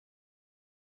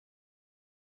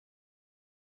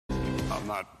I'm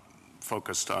not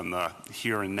focused on the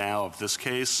here and now of this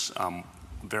case. I'm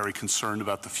very concerned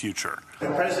about the future. The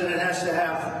president has to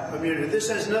have immunity. This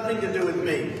has nothing to do with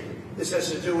me. This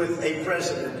has to do with a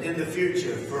president in the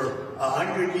future for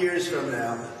 100 years from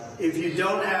now. If you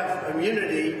don't have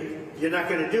immunity, you're not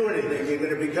going to do anything. You're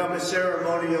going to become a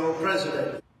ceremonial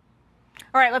president.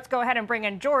 All right, let's go ahead and bring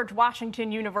in George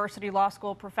Washington University Law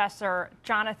School professor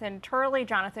Jonathan Turley.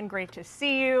 Jonathan, great to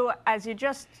see you. As you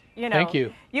just, Thank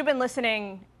you. You've been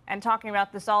listening and talking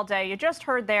about this all day. You just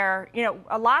heard there,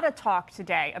 a lot of talk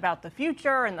today about the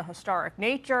future and the historic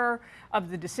nature of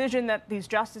the decision that these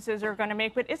justices are going to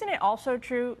make. But isn't it also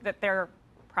true that they're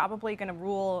probably going to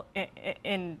rule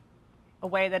in a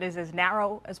way that is as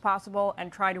narrow as possible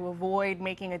and try to avoid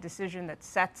making a decision that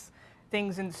sets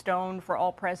things in stone for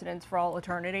all presidents for all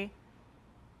eternity?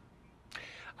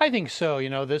 I think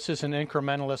so. This is an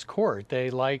incrementalist court. They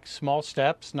like small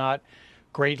steps, not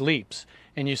great leaps.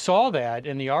 And you saw that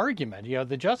in the argument.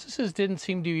 The justices didn't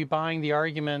seem to be buying the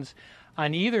arguments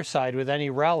on either side with any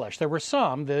relish. There were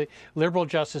some. The liberal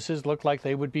justices looked like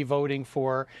they would be voting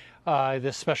for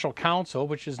the special counsel,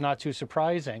 which is not too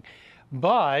surprising.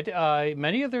 But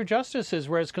many of their justices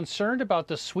were as concerned about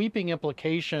the sweeping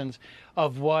implications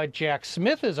of what Jack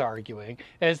Smith is arguing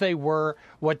as they were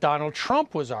what Donald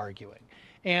Trump was arguing.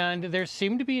 And there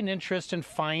seemed to be an interest in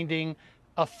finding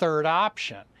a third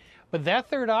option. But that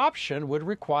third option would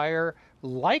require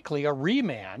likely a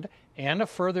remand and a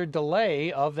further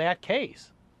delay of that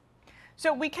case.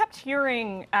 So we kept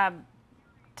hearing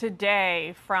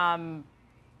today from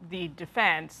the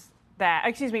defense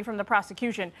from the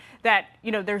prosecution, that,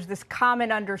 there's this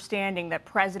common understanding that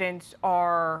presidents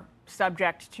are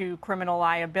subject to criminal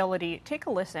liability. Take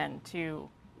a listen to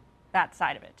that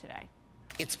side of it today.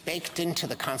 It's baked into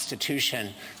the Constitution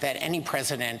that any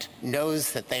president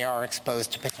knows that they are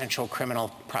exposed to potential criminal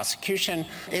prosecution.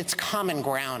 It's common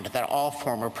ground that all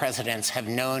former presidents have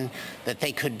known that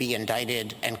they could be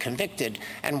indicted and convicted,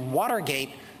 and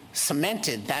Watergate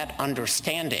cemented that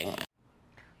understanding.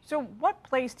 So what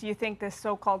place do you think this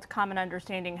so-called common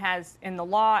understanding has in the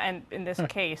law and in this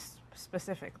case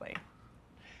specifically?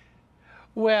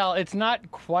 Well, it's not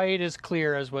quite as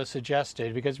clear as was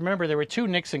suggested, because remember, there were two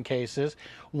Nixon cases.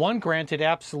 One granted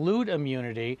absolute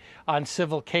immunity on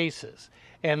civil cases,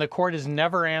 and the court has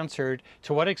never answered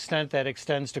to what extent that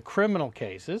extends to criminal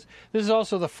cases. This is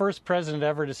also the first president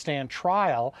ever to stand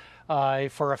trial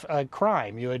for a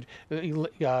crime.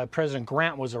 President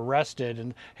Grant was arrested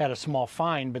and had a small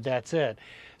fine, but that's it.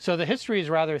 So the history is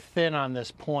rather thin on this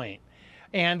point.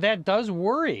 And that does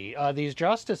worry these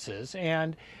justices.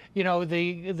 And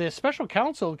the special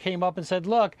counsel came up and said,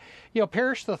 look,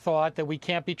 perish the thought that we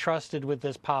can't be trusted with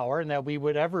this power and that we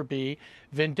would ever be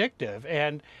vindictive.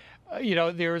 And,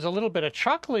 there was a little bit of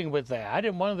chuckling with that.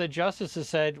 And one of the justices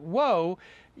said, whoa,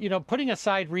 putting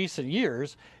aside recent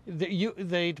years,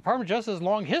 the Department of Justice has a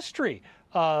long history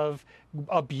of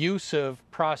abusive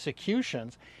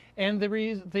prosecutions. And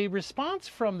the response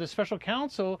from the special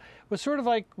counsel was sort of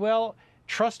like, well,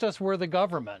 trust us, we're the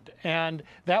government. And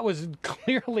that was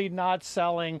clearly not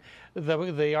selling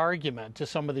the argument to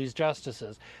some of these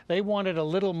justices. They wanted a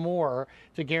little more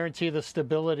to guarantee the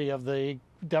stability of the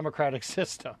democratic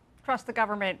system. Trust the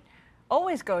government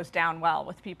always goes down well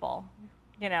with people,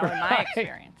 in my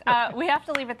experience. We have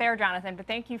to leave it there, Jonathan, but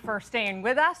thank you for staying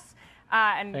with us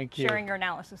and sharing your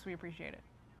analysis. We appreciate it.